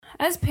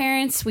as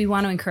parents, we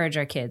want to encourage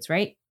our kids,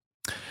 right?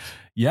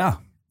 Yeah.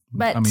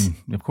 But I mean,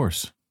 of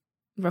course.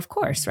 Of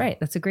course, right.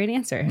 That's a great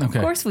answer. Okay.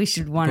 Of course we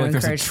should want to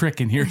There's encourage. a trick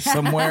in here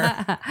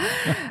somewhere.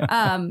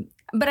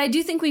 But I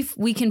do think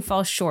we can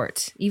fall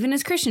short, even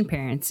as Christian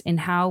parents, in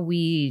how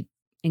we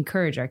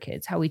encourage our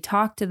kids, how we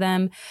talk to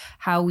them,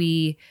 how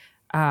we,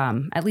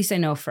 at least I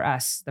know for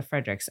us, the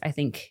Fredericks, I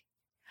think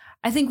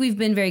we've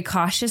been very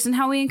cautious in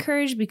how we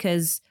encourage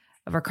because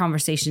of our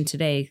conversation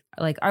today.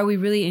 Like, are we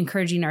really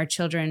encouraging our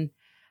children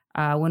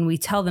when we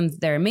tell them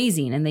they're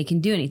amazing and they can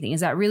do anything? Is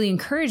that really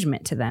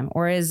encouragement to them?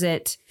 Or is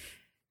it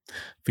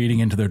feeding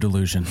into their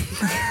delusion?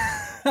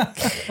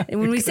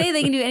 When we say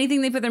they can do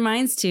anything they put their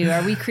minds to,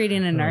 are we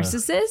creating a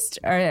narcissist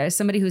or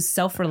somebody who's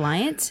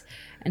self-reliant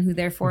and who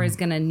therefore is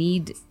going to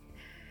need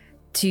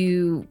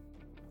to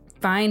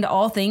find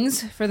all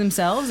things for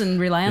themselves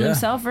and rely on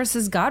themselves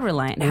versus God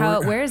reliant?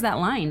 Where is that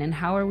line, and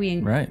how are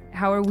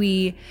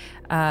we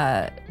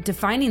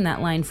defining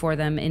that line for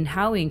them in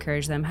how we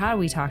encourage them, how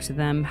we talk to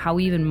them, how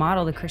we even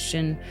model the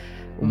Christian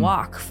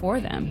walk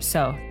for them?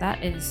 So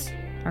that is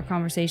our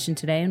conversation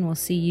today, and we'll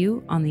see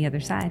you on the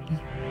other side.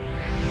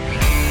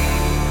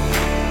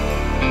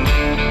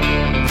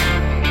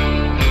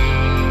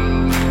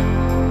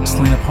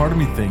 Selena, part of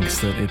me thinks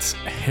that it's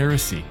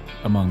heresy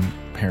among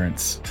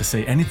parents to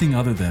say anything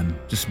other than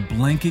just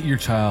blanket your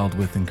child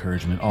with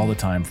encouragement all the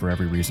time for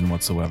every reason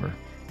whatsoever.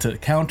 To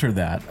counter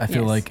that, I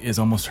feel like is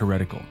almost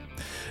heretical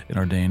in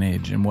our day and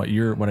age. And what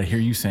I hear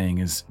you saying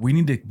is we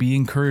need to be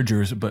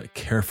encouragers, but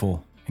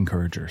careful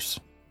encouragers.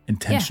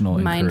 Intentional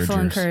mindful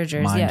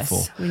encouragers. Mindful.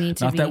 Yes, we need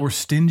to not that we're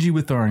stingy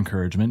with our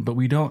encouragement, but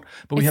we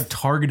have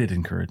targeted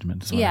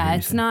encouragement.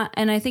 It's not,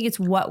 and I think it's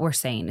what we're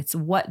saying. It's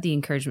what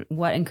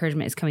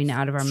encouragement is coming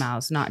out of our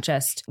mouths, not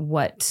just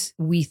what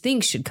we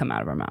think should come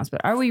out of our mouths.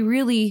 But are we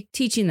really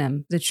teaching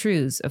them the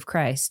truths of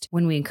Christ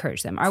when we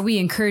encourage them? Are we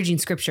encouraging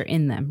Scripture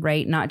in them?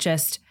 Right, not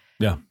just.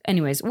 Yeah.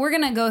 Anyways, we're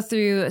going to go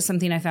through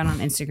something I found on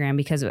Instagram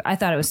because I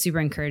thought it was super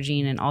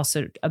encouraging and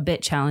also a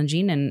bit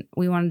challenging, and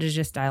we wanted to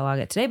just dialogue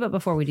it today. But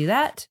before we do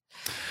that,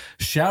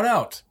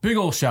 big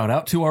old shout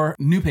out to our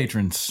new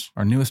patrons,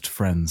 our newest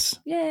friends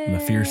in the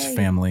Fierce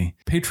family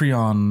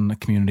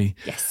Patreon community.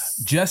 Yes.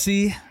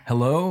 Jesse,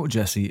 hello,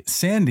 Jesse.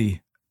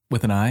 Sandy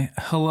with an I,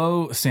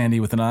 hello,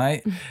 Sandy with an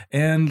I,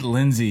 and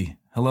Lindsay,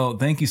 hello.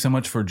 Thank you so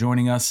much for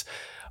joining us.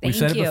 We've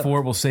said it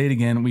before. We'll say it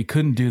again. We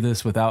couldn't do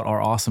this without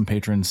our awesome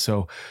patrons.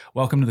 So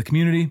welcome to the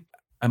community.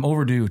 I'm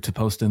overdue to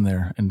post in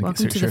there. And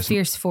welcome to the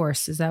Fierce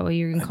Force. Is that what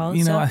you're going to call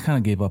it? I kind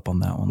of gave up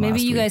on that one.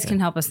 Maybe you guys can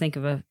help us think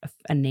of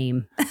a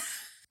name.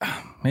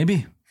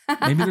 Maybe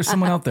there's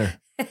someone out there.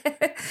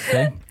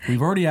 Okay.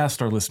 We've already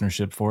asked our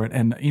listenership for it.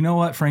 And you know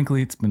what?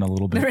 Frankly, it's been a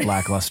little bit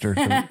lackluster.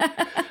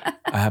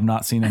 I have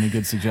not seen any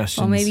good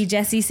suggestions. Well, maybe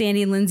Jesse,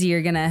 Sandy, and Lindsay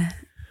are going to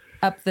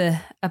up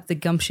the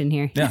gumption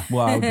here. Yeah,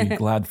 well, I would be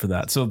glad for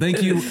that. So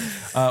thank you.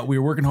 We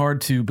are working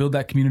hard to build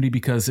that community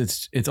because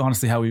it's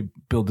honestly how we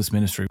build this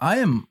ministry.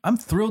 I'm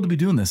thrilled to be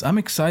doing this. I'm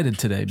excited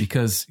today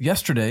because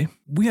yesterday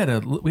we had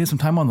some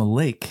time on the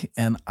lake,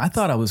 and I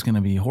thought I was going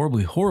to be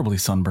horribly, horribly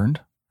sunburned.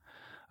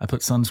 I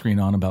put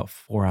sunscreen on about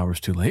 4 hours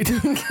too late.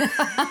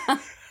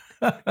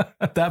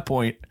 At that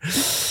point,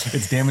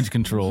 it's damage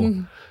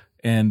control.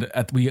 And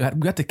we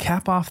got to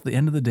cap off the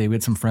end of the day. We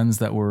had some friends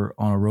that were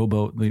on a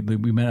rowboat. We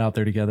met out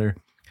there together.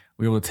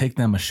 We were able to take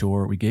them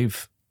ashore. We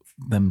gave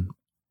them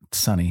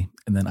Sunny,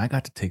 and then I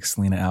got to take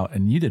Selena out.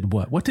 And you did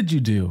what? What did you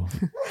do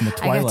in the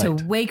twilight? I got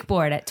to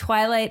wakeboard at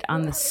twilight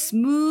on the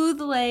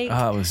smooth lake.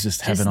 Oh, it was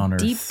just heaven on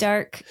earth. Deep,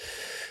 dark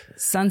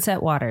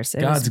sunset waters.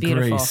 It was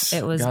beautiful. Grace.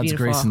 It was God's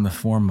beautiful. Grace in the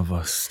form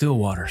of still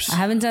waters. I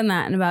haven't done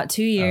that in about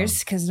 2 years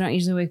because I don't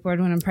usually wakeboard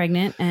when I'm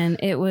pregnant. And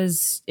it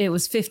was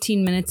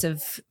 15 minutes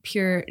of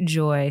pure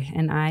joy.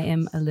 And I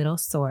am a little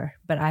sore,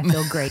 but I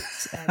feel great.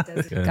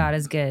 God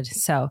is good.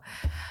 So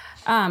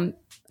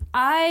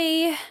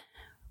I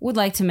would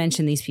like to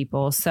mention these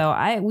people. So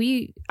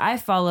I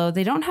follow,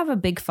 they don't have a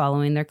big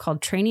following. They're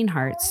called Training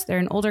Hearts. They're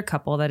an older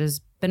couple that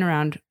has been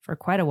around for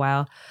quite a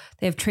while.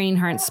 They have Training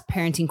Hearts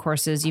parenting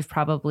courses. You've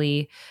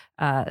probably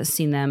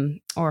seen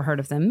them or heard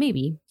of them.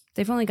 Maybe.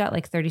 They've only got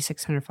like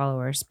 3,600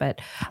 followers, but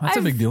that's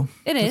a big deal.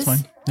 That's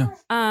fine.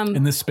 Yeah.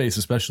 In this space,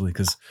 especially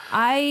because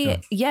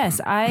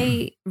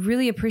I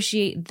really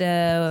appreciate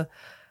the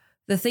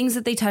things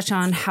that they touch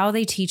on, how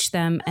they teach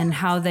them, and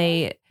how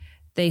they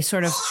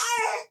sort of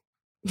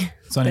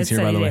Sonny's here,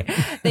 by the way.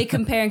 They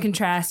compare and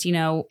contrast,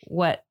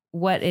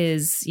 what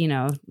is,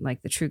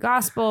 like the true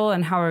gospel,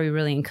 and how are we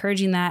really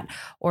encouraging that?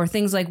 Or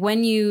things like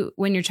when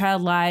your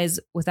child lies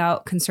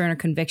without concern or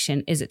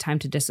conviction, is it time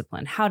to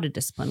discipline? How to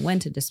discipline? When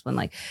to discipline?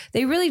 Like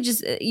they really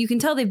just, you can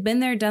tell they've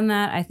been there, done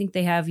that. I think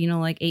they have,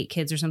 like 8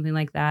 kids or something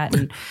like that.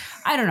 And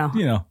I don't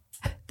know.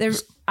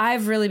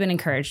 I've really been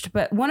encouraged.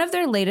 But one of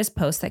their latest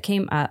posts that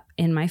came up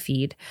in my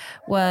feed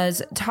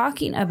was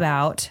talking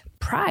about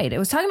pride. It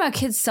was talking about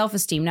kids'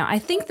 self-esteem. Now, I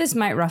think this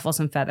might ruffle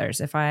some feathers.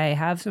 If I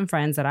have some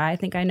friends that I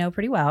think I know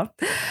pretty well,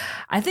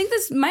 I think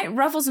this might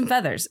ruffle some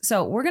feathers.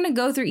 So we're going to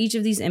go through each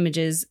of these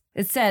images.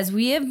 It says,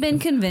 we have been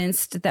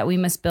convinced that we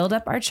must build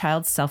up our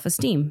child's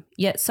self-esteem.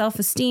 Yet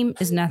self-esteem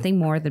is nothing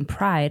more than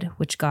pride,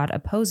 which God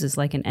opposes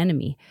like an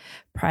enemy.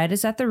 Pride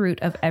is at the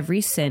root of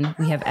every sin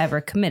we have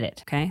ever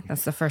committed. Okay,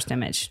 that's the first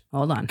image.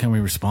 Hold on. Can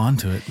we respond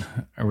to it?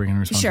 Are we going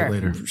to respond to it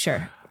later?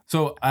 Sure.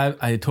 So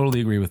I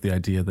totally agree with the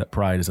idea that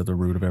pride is at the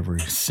root of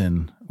every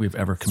sin we've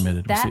ever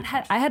committed.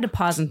 I had to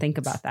pause and think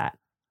about that.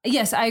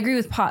 Yes, I agree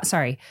with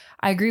I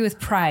agree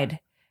with pride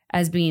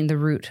as being the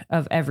root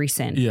of every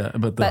sin. Yeah,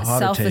 but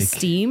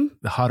self-esteem.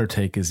 The hotter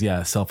take is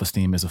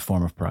self-esteem is a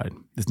form of pride.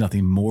 It's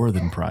nothing more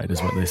than pride,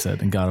 is what they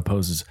said, and God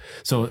opposes.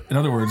 So in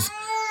other words,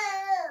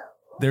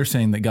 they're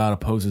saying that God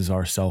opposes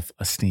our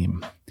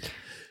self-esteem.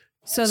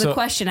 So the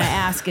question I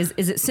ask is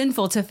it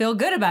sinful to feel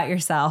good about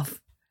yourself?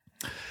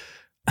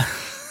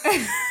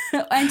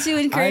 And to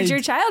encourage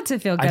your child to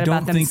feel good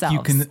about themselves.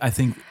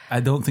 I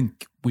don't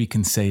think we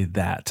can say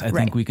that. I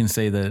think we can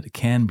say that it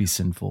can be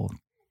sinful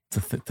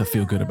to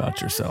feel good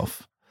about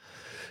yourself.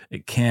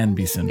 It can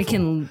be sinful. It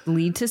can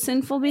lead to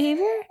sinful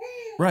behavior?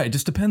 Right. It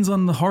just depends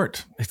on the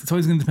heart. It's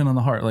always going to depend on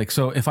the heart. Like,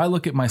 so if I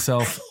look at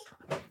myself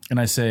and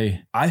I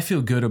say, I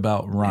feel good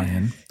about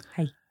Ryan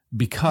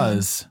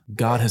because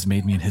God has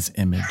made me in his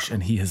image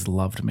and he has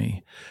loved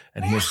me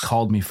and he has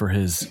called me for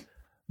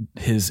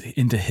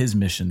into his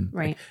mission.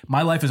 Right. Like,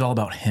 my life is all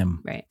about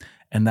him. Right.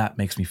 And that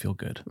makes me feel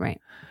good.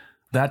 Right.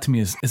 That to me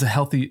is a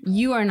healthy.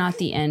 You are not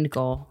the end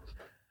goal.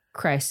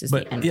 Christ is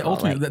the end goal.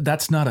 Ultimately,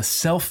 that's not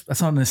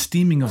an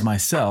esteeming of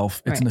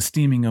myself. It's an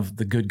esteeming of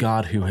the good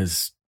God who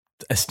has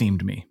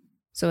esteemed me.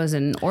 So is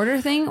it an order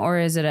thing, or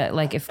is it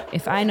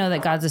if I know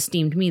that God's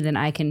esteemed me, then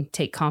I can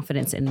take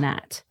confidence in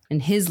that, in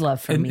his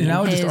love for me. And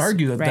I would just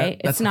argue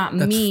that it's not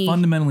that's me.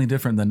 fundamentally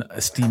different than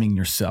esteeming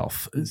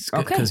yourself.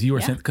 Because you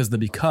are saying,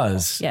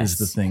 because is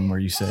the thing where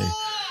you say,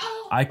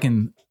 I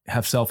can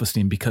have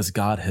self-esteem because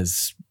God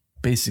has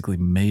basically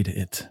made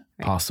it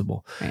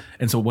possible. Right.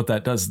 And so what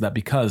that does is that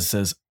because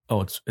says,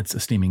 oh, it's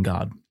esteeming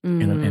God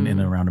in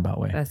a roundabout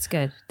way. That's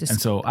good.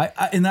 And so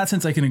I in that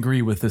sense, I can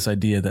agree with this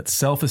idea that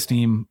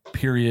self-esteem,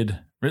 period,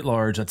 writ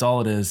large, that's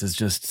all it is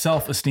just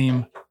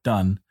self-esteem,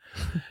 done.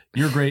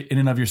 You're great in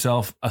and of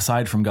yourself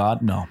aside from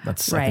God. No, I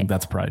think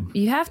that's pride.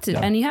 You have to,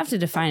 and you have to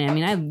define it. I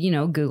mean, I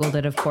Googled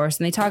it, of course,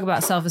 and they talk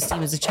about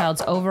self-esteem as a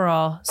child's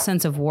overall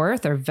sense of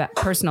worth or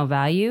personal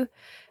value.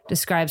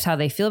 Describes how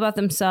they feel about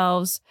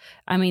themselves.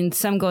 I mean,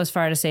 some go as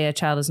far to say a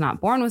child is not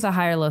born with a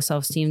high or low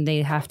self-esteem.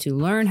 They have to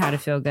learn how to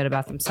feel good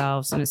about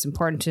themselves. And it's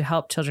important to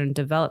help children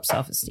develop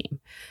self-esteem.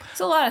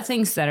 There's a lot of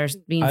things that are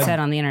being said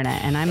on the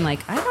internet. And I'm like,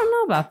 I don't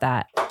know about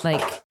that.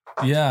 Like,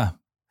 yeah.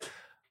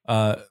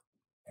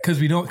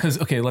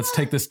 Okay, let's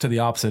take this to the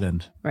opposite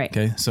end. Right.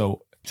 Okay.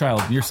 So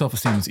child, your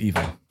self-esteem is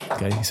evil.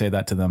 Okay. You say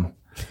that to them.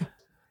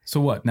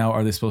 So what? Now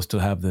are they supposed to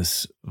have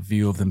this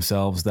view of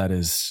themselves that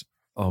is,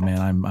 oh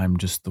man, I'm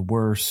just the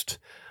worst.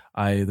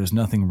 There's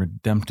nothing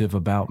redemptive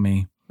about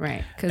me.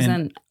 Right.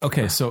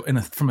 So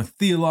from a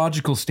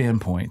theological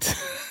standpoint,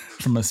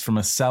 from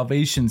a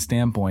salvation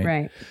standpoint,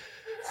 right.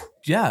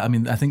 Yeah, I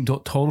mean, I think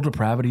total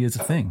depravity is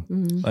a thing.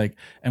 Mm-hmm.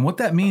 And what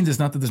that means is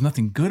not that there's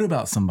nothing good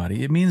about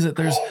somebody. It means that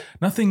there's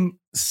nothing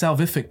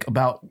salvific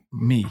about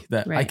me,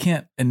 that I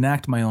can't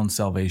enact my own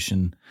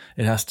salvation.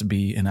 It has to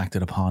be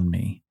enacted upon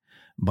me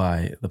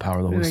by the power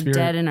of the Holy Spirit.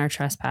 We're dead in our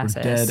trespasses.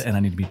 We're dead, and I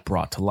need to be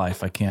brought to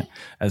life. I can't,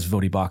 as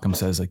Vodi Bakum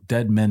says,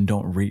 dead men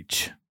don't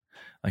reach.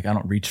 I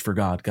don't reach for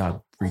God.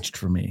 God reached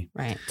for me.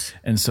 Right.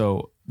 And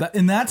so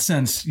in that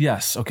sense,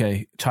 yes,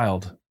 okay,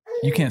 child,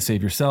 you can't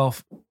save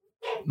yourself.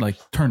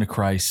 Turn to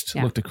Christ,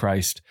 look to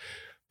Christ.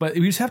 But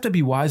we just have to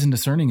be wise and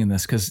discerning in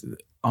this, because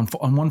on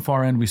one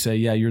far end, we say,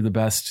 yeah, you're the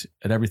best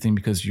at everything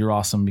because you're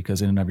awesome,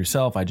 because in and of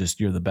yourself,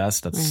 you're the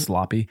best. That's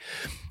sloppy.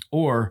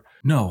 Or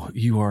no,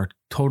 you are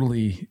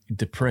totally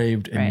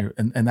depraved, and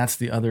and that's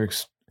the other.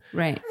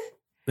 Right.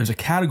 There's a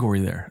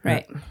category there.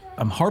 Right.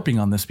 I'm harping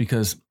on this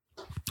because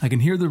I can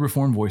hear the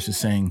Reformed voices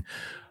saying,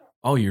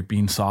 "Oh, you're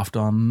being soft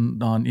on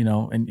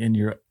and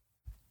you're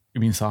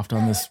being soft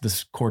on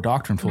this core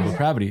doctrine full of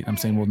depravity." I'm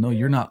saying, well, no,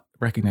 you're not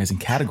recognizing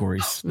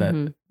categories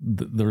that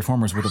the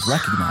Reformers would have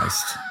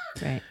recognized.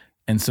 Right.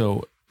 And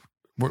so,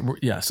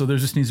 so there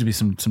just needs to be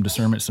some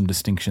discernment, some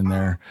distinction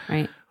there.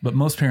 Right. But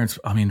most parents,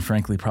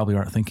 frankly, probably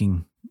aren't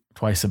thinking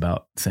twice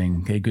about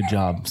saying, "Hey, good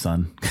job,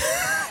 son."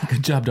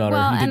 Good job, daughter.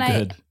 You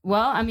did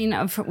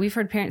good. We've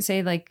heard parents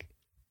say,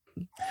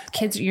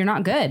 kids, you're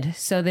not good.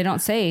 So they don't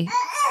say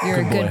you're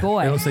a good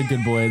boy. They don't say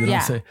good boy. They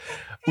don't say,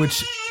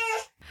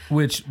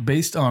 which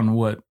based on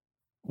what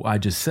I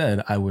just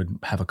said, I would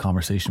have a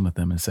conversation with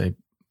them and say,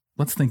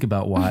 let's think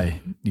about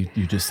why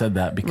you just said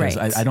that, because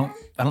I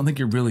don't think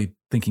you're really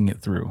thinking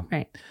it through.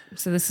 Right.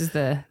 So this is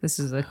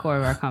the core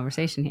of our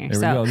conversation here. There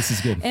we go. This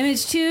is good.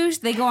 Image 2,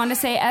 they go on to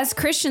say, as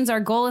Christians, our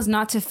goal is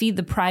not to feed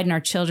the pride in our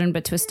children,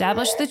 but to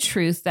establish the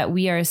truth that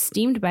we are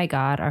esteemed by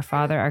God, our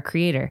Father, our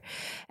Creator.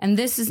 And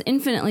this is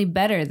infinitely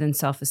better than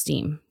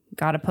self-esteem.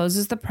 God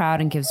opposes the proud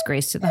and gives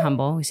grace to the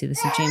humble. We see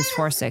this in James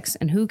 4:6.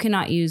 And who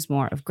cannot use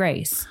more of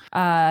grace?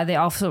 They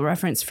also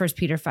reference 1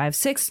 Peter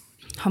 5:6.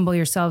 Humble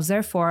yourselves,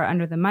 therefore,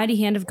 under the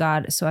mighty hand of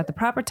God, so at the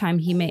proper time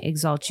he may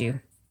exalt you.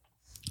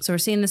 So we're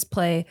seeing this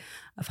play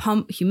of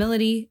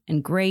humility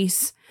and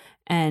grace,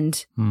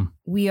 and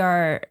we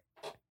are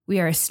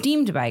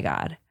esteemed by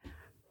God.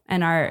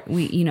 And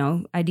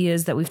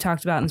ideas that we've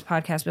talked about in this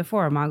podcast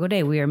before, Imago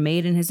Dei, we are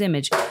made in his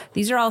image.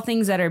 These are all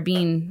things that are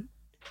being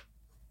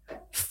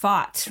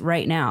fought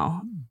right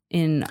now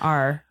in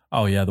our...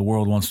 Oh yeah, the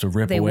world wants to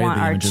rip away the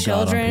image of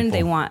God on people.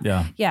 They want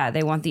our children,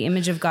 they want the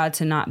image of God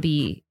to not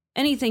be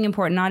anything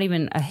important, not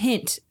even a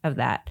hint of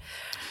that.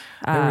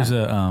 There was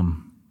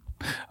I'm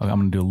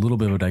going to do a little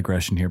bit of a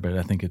digression here, but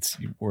I think it's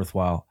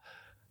worthwhile.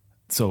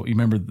 So you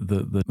remember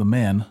the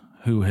man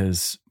who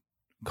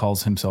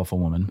calls himself a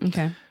woman.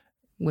 Okay.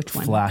 Which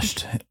one?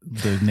 Flashed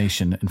the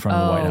nation in front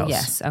of the White House.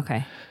 Yes.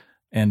 Okay.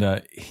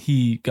 And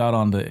he got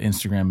onto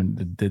Instagram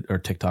and or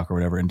TikTok or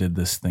whatever and did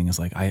this thing. It's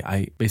like,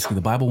 I basically,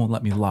 the Bible won't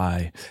let me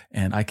lie,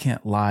 and I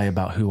can't lie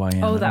about who I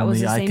am. Oh, that was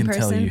the same person? I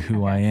can tell you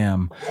who I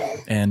am,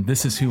 and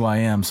this is who I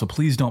am. So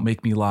please don't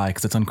make me lie,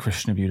 because it's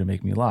unchristian of you to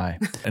make me lie.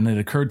 And it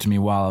occurred to me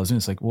while I was doing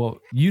this, like, well,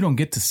 you don't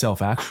get to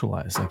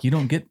self-actualize. Like, you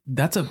don't get,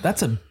 that's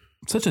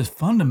such a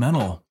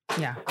fundamental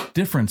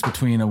difference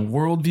between a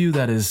worldview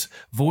that is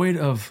void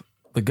of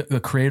the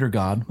creator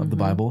God of the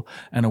Bible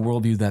and a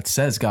worldview that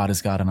says God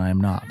is God and I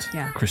am not.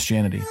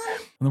 Christianity. And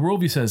the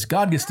worldview says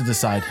God gets to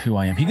decide who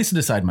I am. He gets to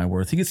decide my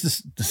worth. He gets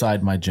to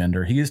decide my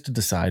gender. He gets to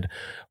decide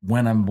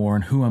when I'm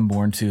born, who I'm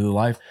born to,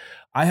 life.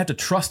 I have to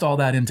trust all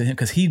that into him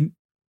because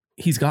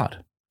he's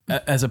God,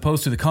 as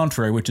opposed to the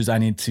contrary, which is I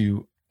need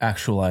to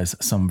actualize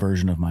some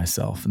version of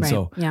myself. And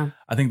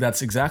I think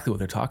that's exactly what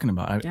they're talking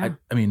about. I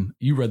mean,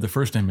 you read the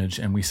first image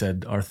and we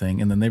said our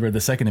thing, and then they read the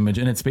second image,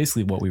 and it's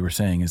basically what we were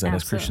saying is that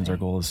as Christians, our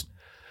goal is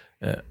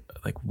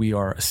we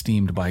are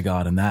esteemed by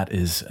God, and that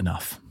is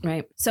enough.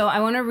 Right. So I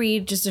want to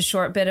read just a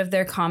short bit of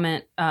their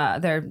comment,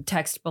 their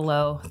text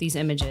below these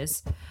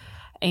images.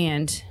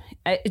 And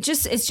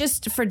it's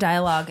just for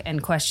dialogue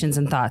and questions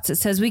and thoughts. It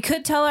says, we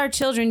could tell our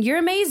children, you're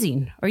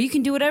amazing, or you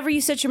can do whatever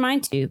you set your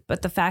mind to.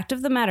 But the fact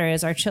of the matter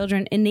is our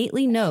children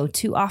innately know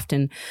too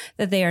often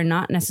that they are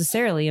not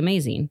necessarily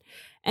amazing.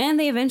 And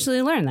they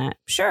eventually learn that.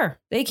 Sure,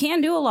 they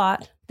can do a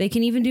lot. They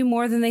can even do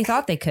more than they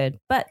thought they could,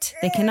 but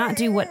they cannot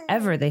do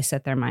whatever they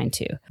set their mind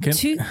to.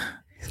 Can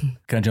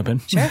I jump in?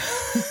 Sure.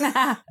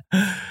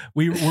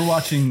 We're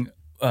watching,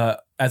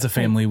 as a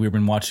family, we've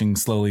been watching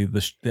slowly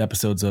the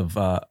episodes of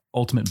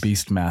Ultimate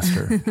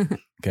Beastmaster.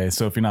 Okay,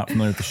 so if you're not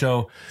familiar with the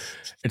show,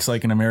 it's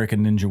like an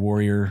American Ninja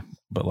Warrior,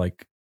 but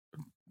like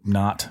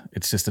not.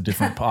 It's just a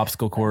different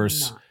obstacle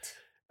course.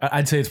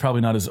 I'd say it's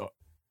probably not as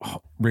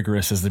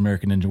rigorous as the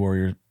American Ninja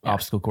Warrior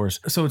obstacle course.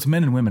 So it's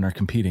men and women are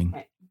competing.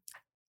 Right.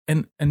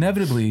 And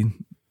inevitably,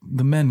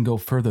 the men go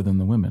further than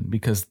the women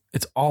because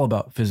it's all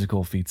about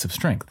physical feats of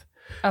strength.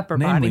 Upper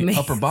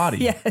body.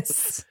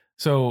 Yes.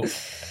 So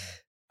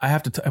I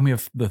have to, and we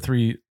have the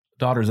 3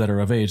 daughters that are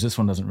of age. This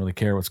one doesn't really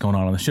care what's going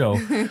on the show,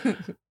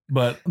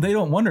 but they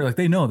don't wonder. Like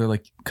they know, they're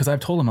like, because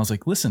I've told them, I was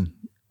like, listen,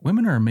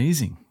 women are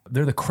amazing.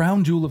 They're the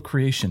crown jewel of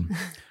creation,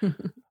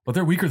 but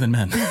they're weaker than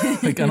men.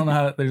 Like, I don't know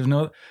how,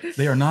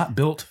 they are not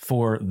built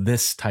for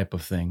this type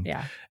of thing.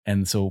 Yeah.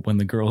 And so when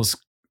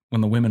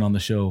the women on the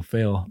show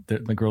fail, the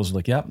girls are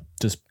like, yep,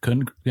 just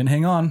couldn't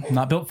hang on.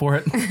 Not built for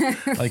it.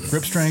 Like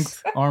grip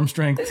strength, arm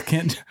strength,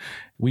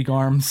 weak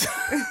arms.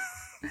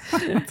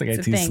 It's like I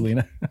tease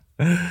Selena.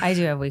 I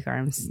do have weak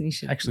arms. You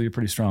should. Actually, you're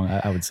pretty strong,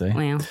 I would say.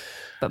 Well,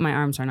 but my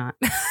arms are not.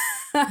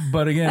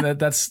 But again,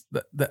 that's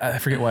I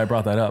forget why I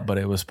brought that up, but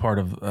it was part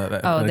of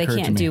that. Oh, they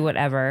can't do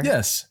whatever.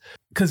 Yes.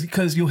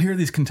 Because you'll hear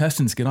these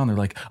contestants get on there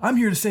like, I'm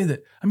here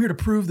to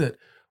prove that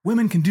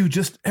women can do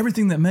just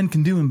everything that men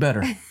can do and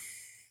better.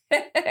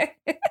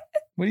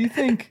 What do you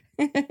think?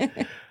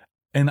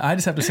 And I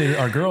just have to say to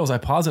our girls, I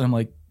pause it. I'm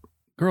like,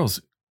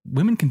 girls,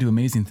 women can do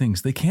amazing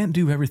things. They can't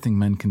do everything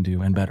men can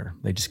do and better.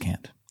 They just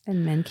can't.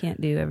 And men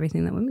can't do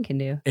everything that women can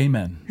do.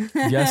 Amen.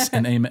 Yes.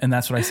 And amen. And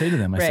that's what I say to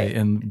them. I say,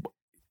 and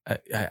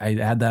I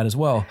add that as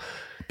well,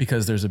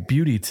 because there's a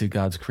beauty to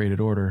God's created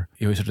order.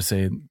 You always have to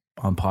say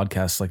on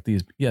podcasts like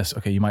these, yes,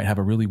 okay, you might have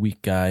a really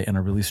weak guy and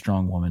a really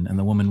strong woman, and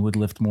the woman would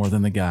lift more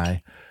than the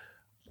guy.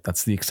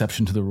 That's the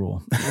exception to the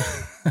rule.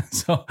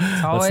 So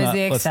it's always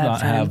the exception. Let's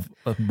not have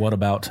a what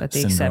about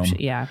syndrome. Exception,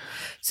 yeah.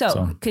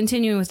 So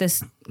continuing with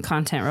this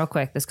content real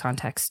quick, this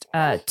context.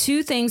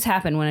 2 things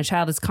happen when a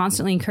child is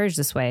constantly encouraged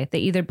this way. They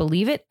either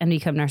believe it and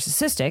become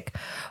narcissistic,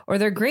 or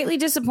they're greatly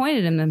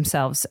disappointed in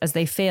themselves as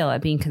they fail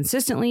at being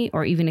consistently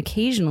or even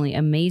occasionally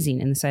amazing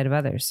in the sight of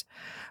others.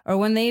 Or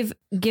when they've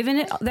given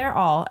it their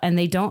all and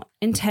they don't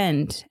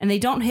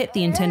hit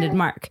the intended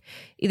mark.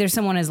 Either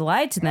someone has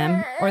lied to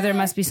them or there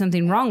must be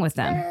something wrong with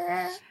them.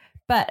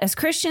 But as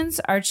Christians,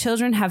 our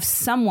children have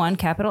someone,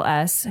 capital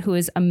S, who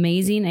is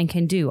amazing and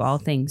can do all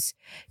things.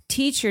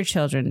 Teach your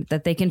children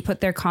that they can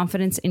put their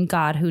confidence in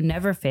God who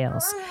never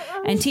fails,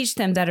 and teach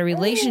them that a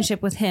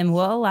relationship with him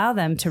will allow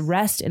them to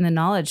rest in the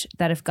knowledge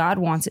that if God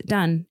wants it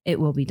done, it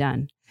will be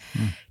done.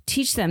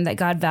 Teach them that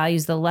God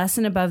values the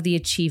lesson above the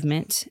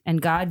achievement,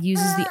 and God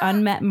uses the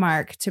unmet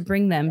mark to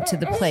bring them to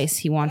the place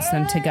he wants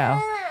them to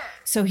go.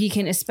 So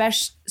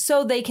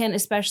they can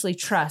especially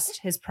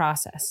trust his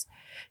process.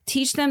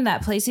 Teach them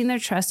that placing their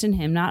trust in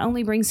him not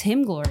only brings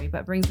him glory,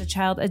 but brings the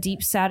child a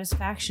deep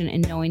satisfaction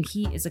in knowing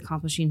he is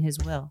accomplishing his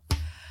will.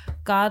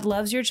 God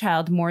loves your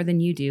child more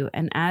than you do,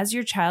 and as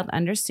your child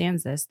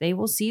understands this, they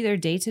will see their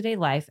day-to-day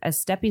life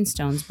as stepping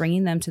stones,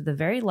 bringing them to the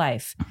very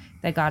life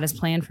that God has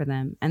planned for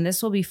them. And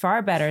this will be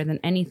far better than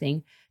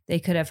anything they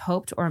could have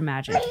hoped or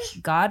imagined.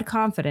 God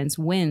confidence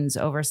wins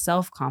over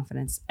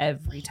self-confidence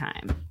every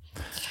time.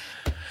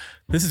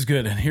 This is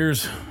good. And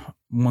here's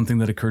one thing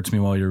that occurred to me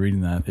while you're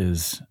reading that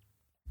is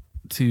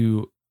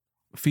to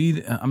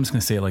feed, I'm just going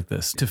to say it like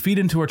this. To feed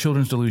into our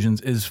children's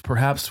delusions is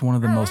perhaps one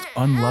of the most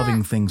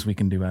unloving things we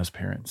can do as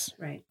parents.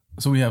 Right.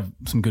 So we have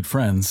some good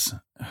friends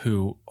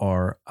who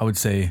are, I would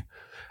say,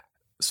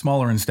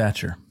 smaller in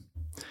stature.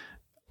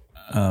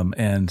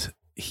 And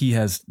he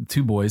has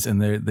 2 boys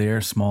and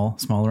they're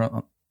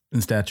smaller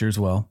in stature as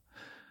well.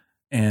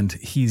 And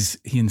he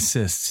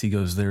insists, he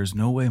goes, there's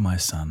no way my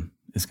son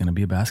is going to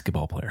be a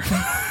basketball player.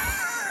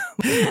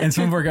 And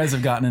some of our guys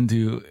have gotten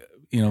into,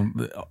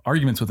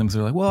 arguments with him. So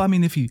they're like, well, I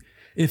mean, what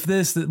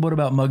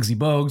about Muggsy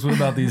Bogues? What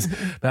about these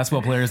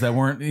basketball players that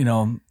weren't,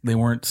 they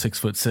weren't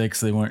 6'6"?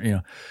 They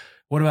weren't,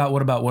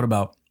 what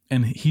about?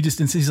 And he just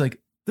insists, he's like,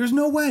 there's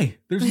no way.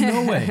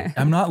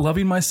 I'm not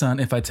loving my son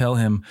if I tell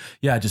him,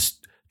 yeah,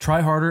 just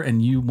try harder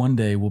and you one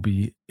day will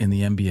be in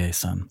the NBA,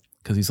 son.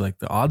 Because he's like,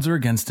 the odds are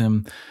against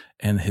him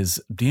and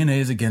his DNA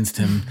is against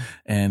him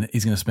and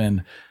he's going to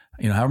spend,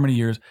 however many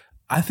years.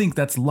 I think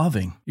that's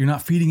loving. You're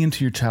not feeding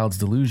into your child's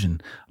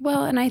delusion.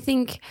 Well, and I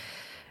think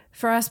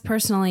for us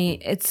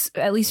personally, it's,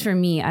 at least for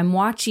me, I'm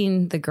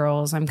watching the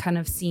girls. I'm kind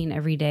of seeing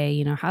every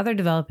day, how they're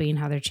developing,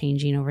 how they're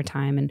changing over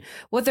time and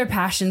what their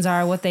passions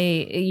are, what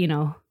they,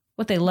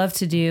 what they love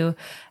to do.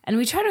 And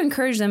we try to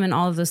encourage them in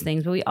all of those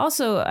things. But we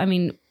also,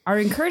 our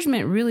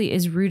encouragement really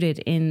is rooted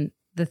in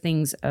the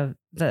things of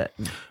the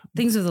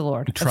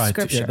Lord, of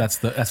Scripture. That's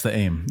the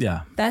aim.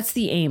 Yeah. That's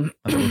the aim.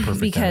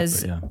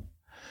 Because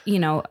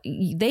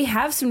they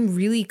have some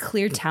really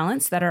clear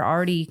talents that are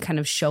already kind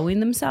of showing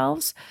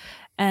themselves.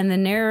 And the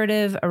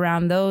narrative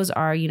around those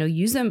are,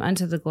 use them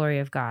unto the glory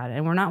of God.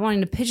 And we're not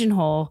wanting to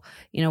pigeonhole,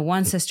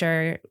 one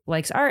sister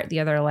likes art, the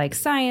other likes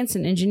science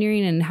and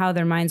engineering and how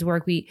their minds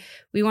work. We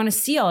want to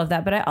see all of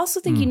that. But I also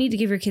think you need to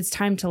give your kids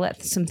time to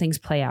let some things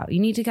play out. You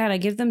need to kind of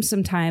give them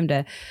some time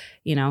to,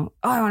 I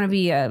want to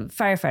be a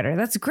firefighter.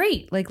 That's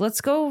great. Like, let's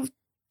go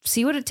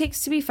see what it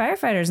takes to be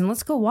firefighters and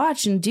let's go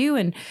watch and do.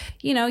 And,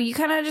 you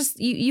kind of just,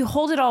 you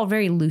hold it all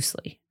very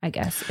loosely, I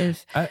guess.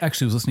 I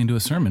actually was listening to a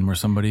sermon where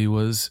somebody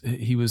was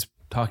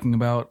talking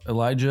about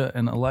Elijah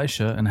and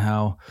Elisha and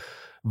how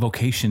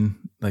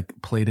vocation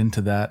played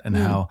into that and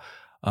how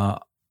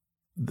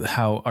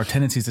our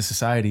tendencies to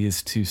society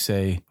is to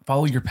say,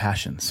 follow your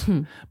passions.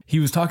 He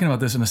was talking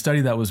about this in a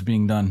study that was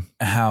being done,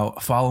 how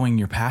following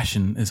your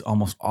passion is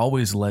almost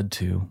always led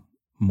to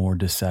more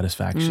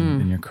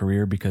dissatisfaction in your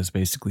career because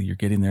basically you're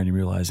getting there and you're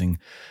realizing,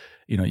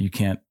 you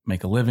can't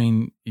make a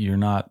living. You're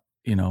not,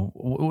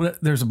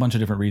 there's a bunch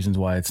of different reasons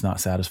why it's not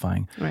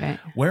satisfying. Right.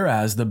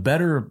 Whereas the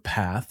better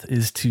path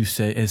is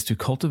to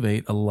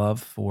cultivate a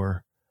love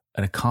for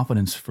and a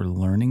confidence for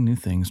learning new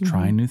things,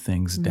 trying new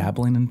things,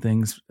 dabbling in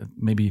things,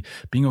 maybe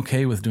being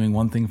okay with doing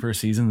one thing for a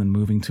season, then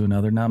moving to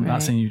another. Now, I'm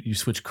not saying you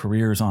switch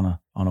careers on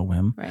a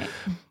whim. Right.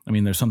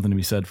 There's something to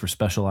be said for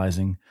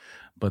specializing,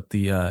 but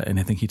and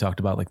I think he talked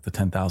about the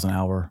 10,000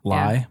 hour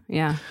lie.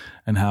 Yeah.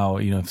 And how,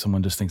 if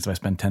someone just thinks if I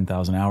spend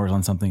 10,000 hours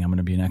on something, I'm going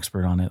to be an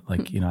expert on it. I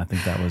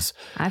think that was,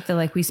 I feel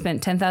like we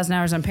spent 10,000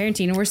 hours on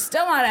parenting and we're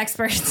still not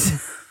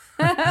experts.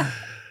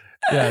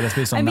 Yeah, that's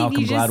based on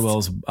Malcolm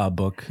Gladwell's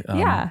book,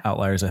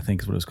 Outliers, I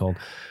think is what it's called.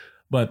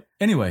 But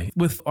anyway,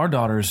 with our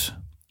daughters,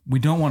 we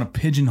don't want to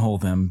pigeonhole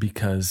them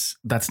because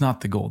that's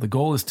not the goal. The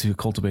goal is to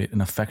cultivate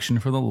an affection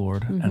for the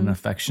Lord and an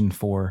affection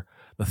for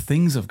the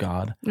things of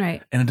God,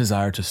 right, and a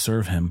desire to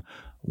serve him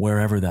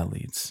wherever that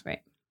leads.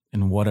 Right.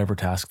 In whatever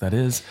task that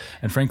is.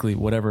 And frankly,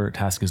 whatever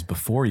task is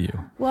before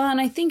you. Well, and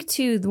I think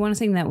too, the one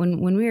thing that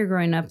when we were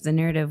growing up, the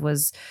narrative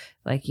was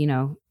you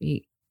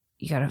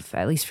gotta,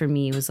 at least for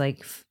me, it was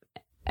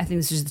I think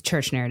this is the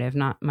church narrative,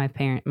 not my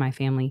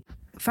family.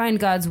 Find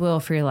God's will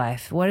for your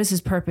life. What is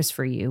his purpose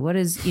for you? What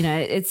is,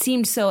 it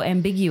seemed so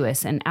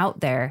ambiguous and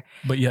out there.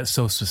 But yet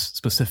so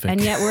specific. And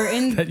yet we're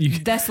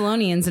in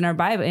Thessalonians in our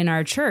Bible, in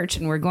our church,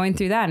 and we're going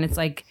through that. And it's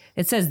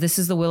it says, this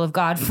is the will of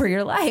God for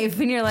your life.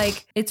 And you're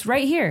it's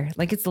right here.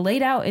 It's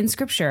laid out in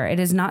Scripture. It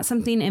is not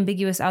something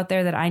ambiguous out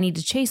there that I need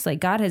to chase.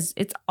 God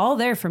it's all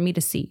there for me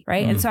to see.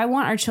 Right. And so I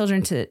want our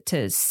children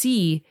to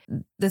see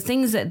the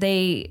things that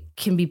they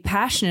can be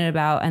passionate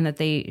about and that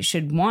they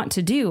should want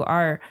to do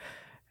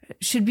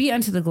should be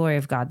unto the glory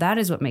of God. That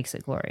is what makes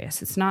it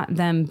glorious. It's not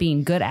them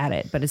being good at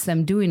it, but it's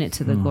them doing it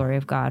to the glory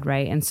of God.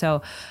 Right. And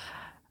so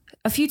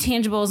a few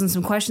tangibles and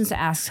some questions to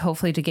ask,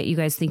 hopefully to get you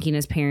guys thinking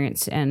as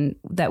parents, and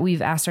that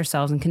we've asked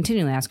ourselves and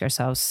continually ask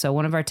ourselves. So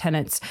one of our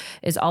tenets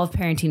is all of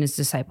parenting is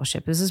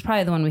discipleship. This is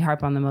probably the one we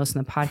harp on the most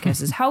in the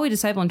podcast is how we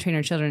disciple and train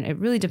our children. It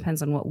really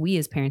depends on what we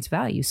as parents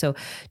value. So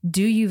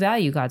do you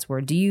value God's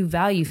word? Do you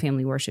value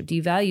family worship? Do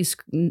you value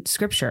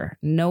scripture,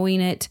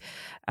 knowing it?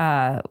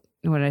 What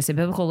did I say?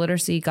 Biblical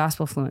literacy,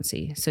 gospel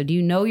fluency. So do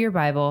you know your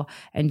Bible,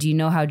 and do you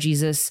know how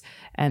Jesus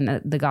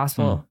and the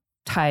gospel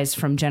ties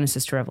from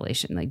Genesis to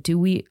Revelation? Like,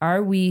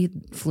 are we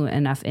fluent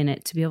enough in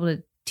it to be able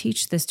to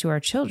teach this to our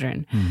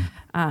children?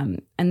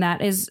 And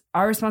that is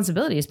our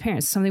responsibility as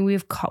parents, something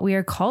we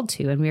are called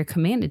to, and we are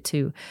commanded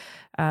to,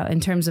 in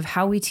terms of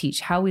how we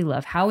teach, how we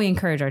love, how we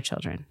encourage our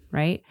children.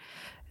 Right.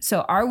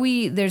 So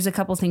there's a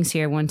couple things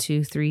here. 1,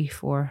 2, 3,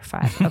 4,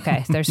 5.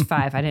 Okay. There's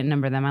 5. I didn't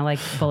number them. I like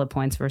bullet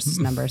points versus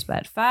numbers,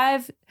 but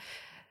five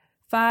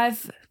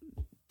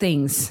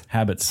things.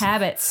 Habits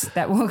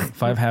that will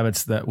 5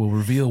 habits that will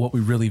reveal what we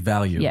really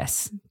value.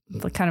 Yes.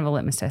 Kind of a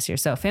litmus test here.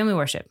 So family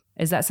worship.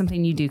 Is that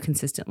something you do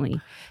consistently?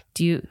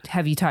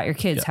 Have you taught your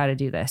kids how to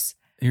do this?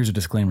 Here's a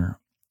disclaimer.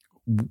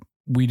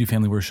 We do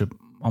family worship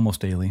almost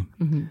daily.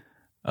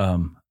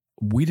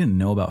 We didn't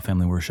know about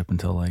family worship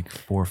until like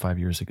 4 or 5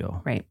 years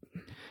ago. Right.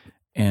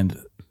 And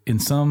in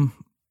some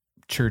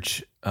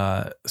church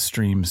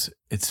streams,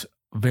 it's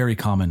very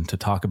common to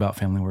talk about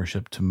family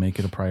worship, to make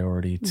it a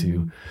priority,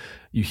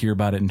 you hear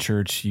about it in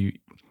church.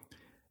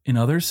 In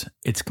others,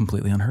 it's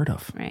completely unheard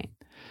of. Right.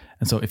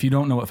 And so if you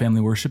don't know what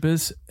family worship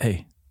is,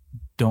 hey,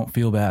 don't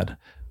feel bad.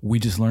 We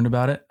just learned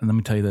about it. And let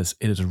me tell you this,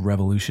 it has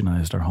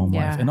revolutionized our home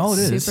life. And all it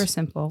is super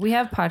simple. We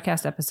have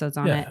podcast episodes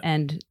on it.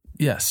 And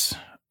yes,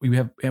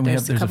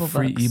 there's a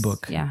free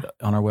ebook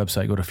on our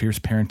website. Go to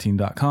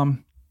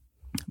fierceparenting.com.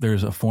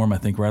 There's a form, I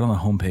think, right on the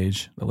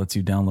homepage that lets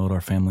you download our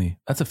family.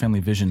 That's a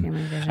family vision.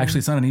 Actually,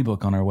 it's not an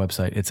ebook on our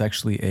website. It's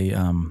actually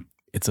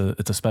it's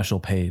a special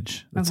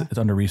page. It's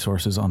under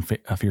resources on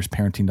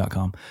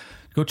fierceparenting.com.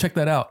 Go check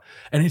that out.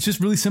 And it's just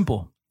really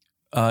simple.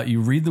 You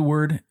read the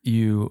word,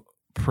 you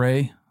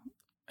pray,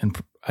 and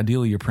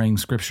ideally you're praying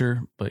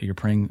scripture, but you're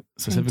praying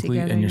specifically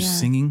together, and you're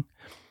singing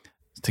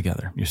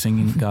together. You're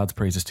singing God's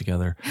praises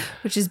together.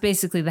 Which is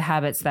basically the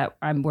habits that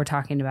we're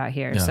talking about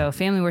here. Yeah. So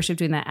family worship,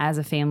 doing that as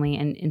a family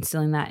and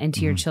instilling that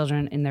into your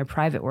children in their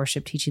private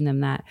worship, teaching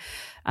them that.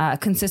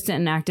 Consistent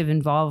and active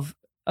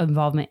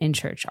involvement in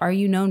church. Are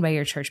you known by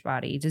your church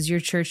body?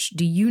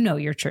 Do you know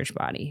your church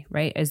body,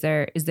 right? Is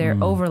there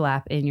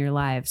overlap in your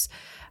lives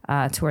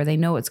to where they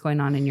know what's going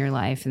on in your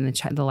life and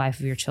the life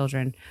of your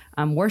children?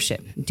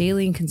 Worship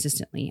daily and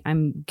consistently.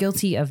 I'm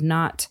guilty of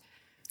not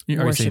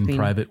Are you saying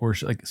private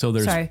worship? Like, so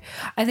there's I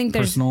think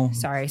there's personal.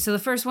 So the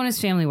first one is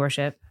family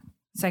worship.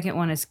 Second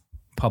one is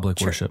public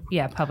worship.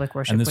 Yeah, public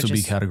worship. And this would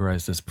be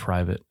categorized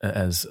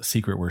as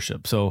secret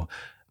worship. So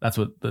that's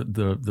what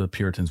the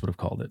Puritans would have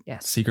called it.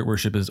 Yes. Secret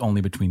worship is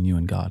only between you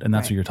and God. And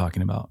that's what you're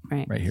talking about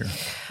right here.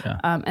 Yeah.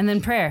 And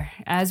then prayer.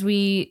 Are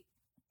we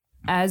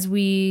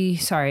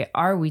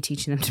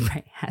teaching them to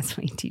pray? As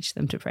we teach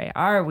them to pray.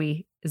 Are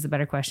we, is the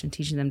better question,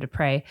 teaching them to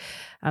pray?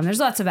 There's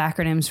lots of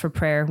acronyms for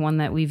prayer. One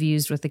that we've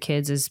used with the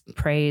kids is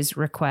praise,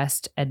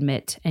 request,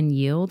 admit, and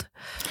yield.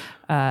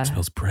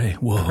 Spells pray.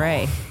 Whoa.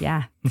 Pray,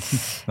 yeah.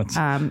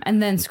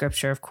 And then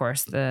scripture, of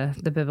course, the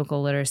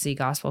biblical literacy,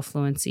 gospel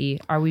fluency.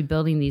 Are we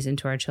building these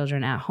into our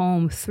children at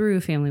home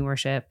through family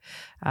worship?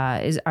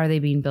 Are they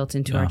being built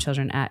into our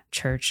children at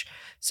church?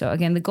 So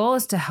again, the goal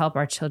is to help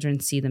our children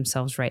see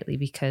themselves rightly,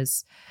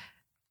 because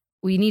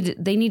they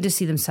need to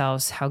see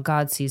themselves how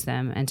God sees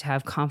them, and to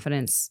have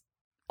confidence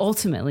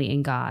ultimately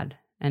in God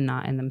and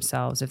not in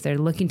themselves. If they're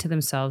looking to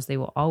themselves, they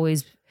will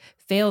always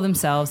fail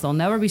themselves. They'll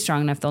never be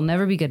strong enough. They'll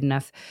never be good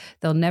enough.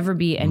 They'll never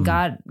be. And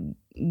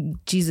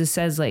Jesus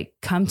says, like,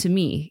 come to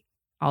me,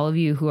 all of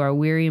you who are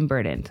weary and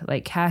burdened,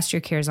 like, cast your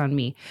cares on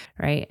me.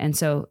 Right. And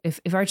so if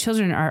our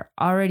children are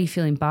already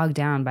feeling bogged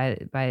down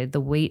by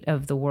the weight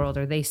of the world,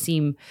 or they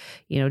seem,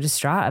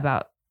 distraught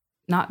about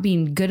not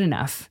being good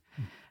enough,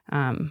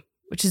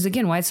 which is,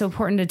 again, why it's so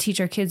important to teach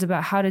our kids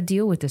about how to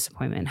deal with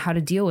disappointment, how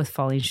to deal with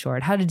falling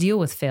short, how to deal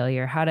with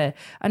failure, how to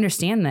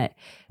understand that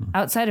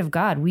outside of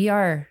God, we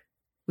are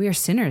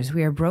sinners.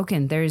 We are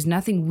broken. There is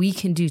nothing we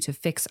can do to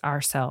fix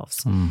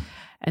ourselves.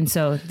 And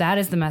so that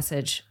is the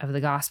message of the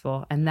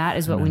gospel. And that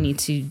is what we need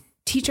to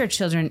teach our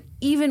children,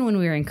 even when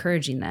we are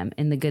encouraging them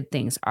in the good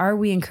things. Are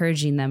we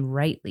encouraging them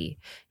rightly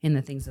in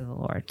the things of the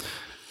Lord?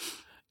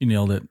 You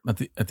nailed it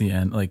at the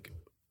end. Like,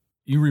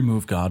 you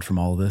remove God from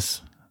all of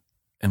this,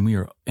 and we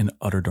are in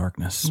utter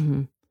darkness.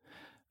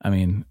 I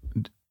mean,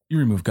 you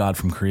remove God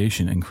from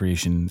creation, and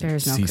creation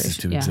ceases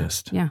to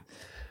exist. Yeah.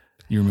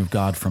 You remove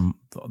God from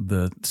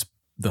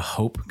the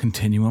hope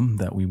continuum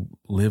that we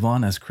live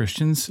on as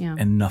Christians,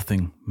 and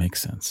nothing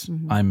makes sense.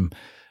 I'm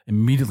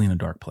immediately in a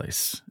dark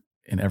place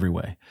in every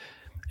way.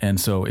 And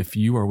so if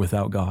you are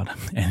without God,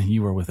 and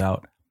you are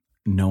without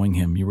knowing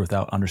him, you're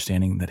without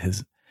understanding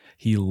that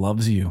he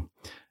loves you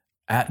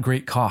at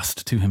great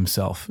cost to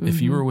himself.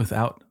 If you are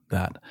without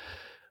that,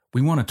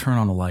 we want to turn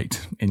on a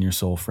light in your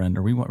soul, friend,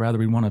 or we want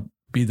to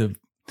be the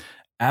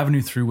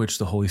avenue through which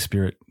the Holy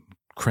Spirit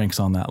cranks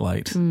on that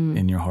light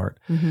in your heart.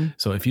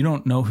 So if you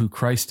don't know who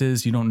Christ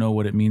is, you don't know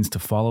what it means to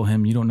follow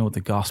him, you don't know what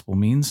the gospel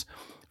means,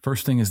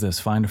 first thing is this: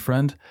 find a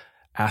friend,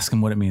 ask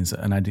them what it means.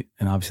 And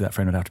obviously that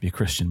friend would have to be a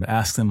Christian, but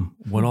ask them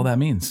what all that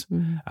means.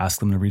 Ask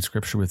them to read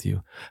scripture with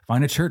you.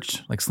 Find a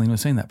church, like Selena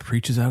was saying, that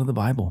preaches out of the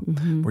Bible,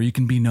 where you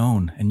can be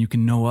known and you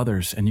can know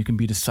others and you can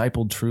be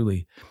discipled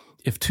truly.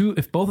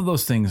 If both of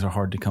those things are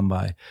hard to come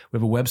by, we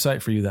have a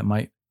website for you that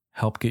might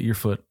help get your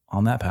foot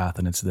on that path.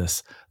 And it's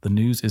this: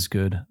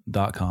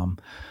 thenewsisgood.com.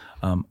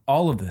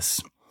 All of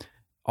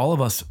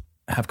us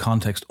have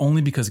context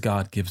only because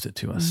God gives it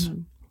to us.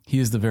 He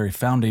is the very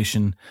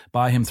foundation.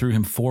 By him, through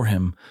him, for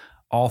him,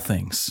 all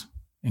things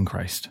in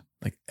Christ.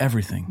 Like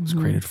everything was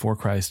created for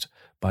Christ,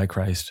 by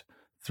Christ,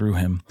 through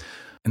him.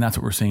 And that's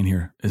what we're saying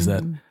here, is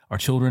that our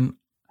children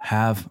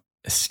have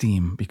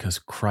esteem because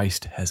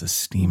Christ has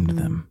esteemed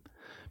them.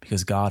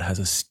 Because God has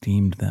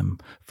esteemed them,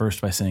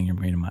 first by saying, you're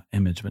made in my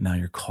image, but now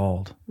you're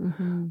called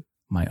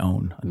my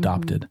own,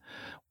 adopted.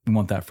 We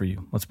want that for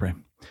you. Let's pray.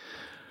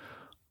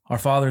 Our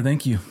Father,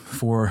 thank you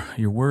for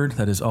your word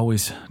that is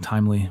always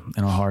timely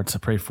in our hearts. I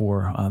pray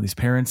for these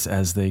parents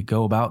as they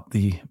go about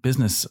the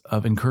business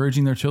of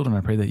encouraging their children.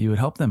 I pray that you would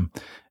help them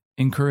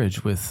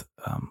encourage with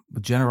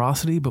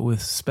generosity, but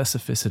with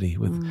specificity,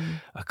 with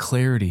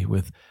clarity,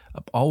 with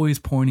always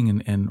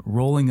pointing and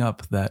rolling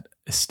up that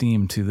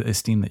esteem to the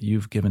esteem that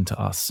you've given to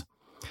us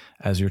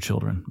as your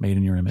children, made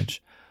in your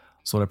image.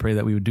 So Lord, I pray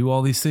that we would do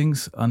all these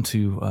things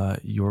unto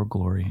your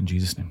glory. In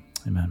Jesus' name,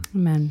 amen.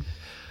 Amen.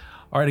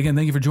 All right, again,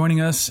 thank you for joining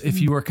us. If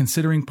you are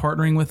considering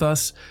partnering with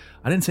us,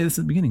 I didn't say this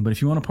at the beginning, but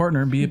if you want to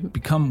partner,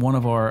 become one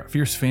of our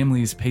Fierce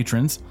Families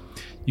patrons,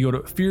 you go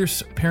to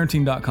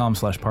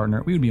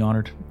fierceparenting.com/partner. We would be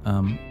honored.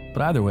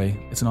 But either way,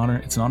 it's an honor.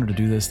 It's an honor to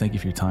do this. Thank you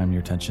for your time and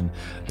your attention.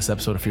 This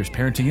episode of Fierce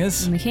Parenting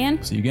is... We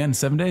can. See you again in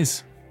 7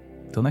 days.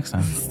 Till next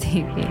time.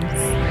 Stay fierce.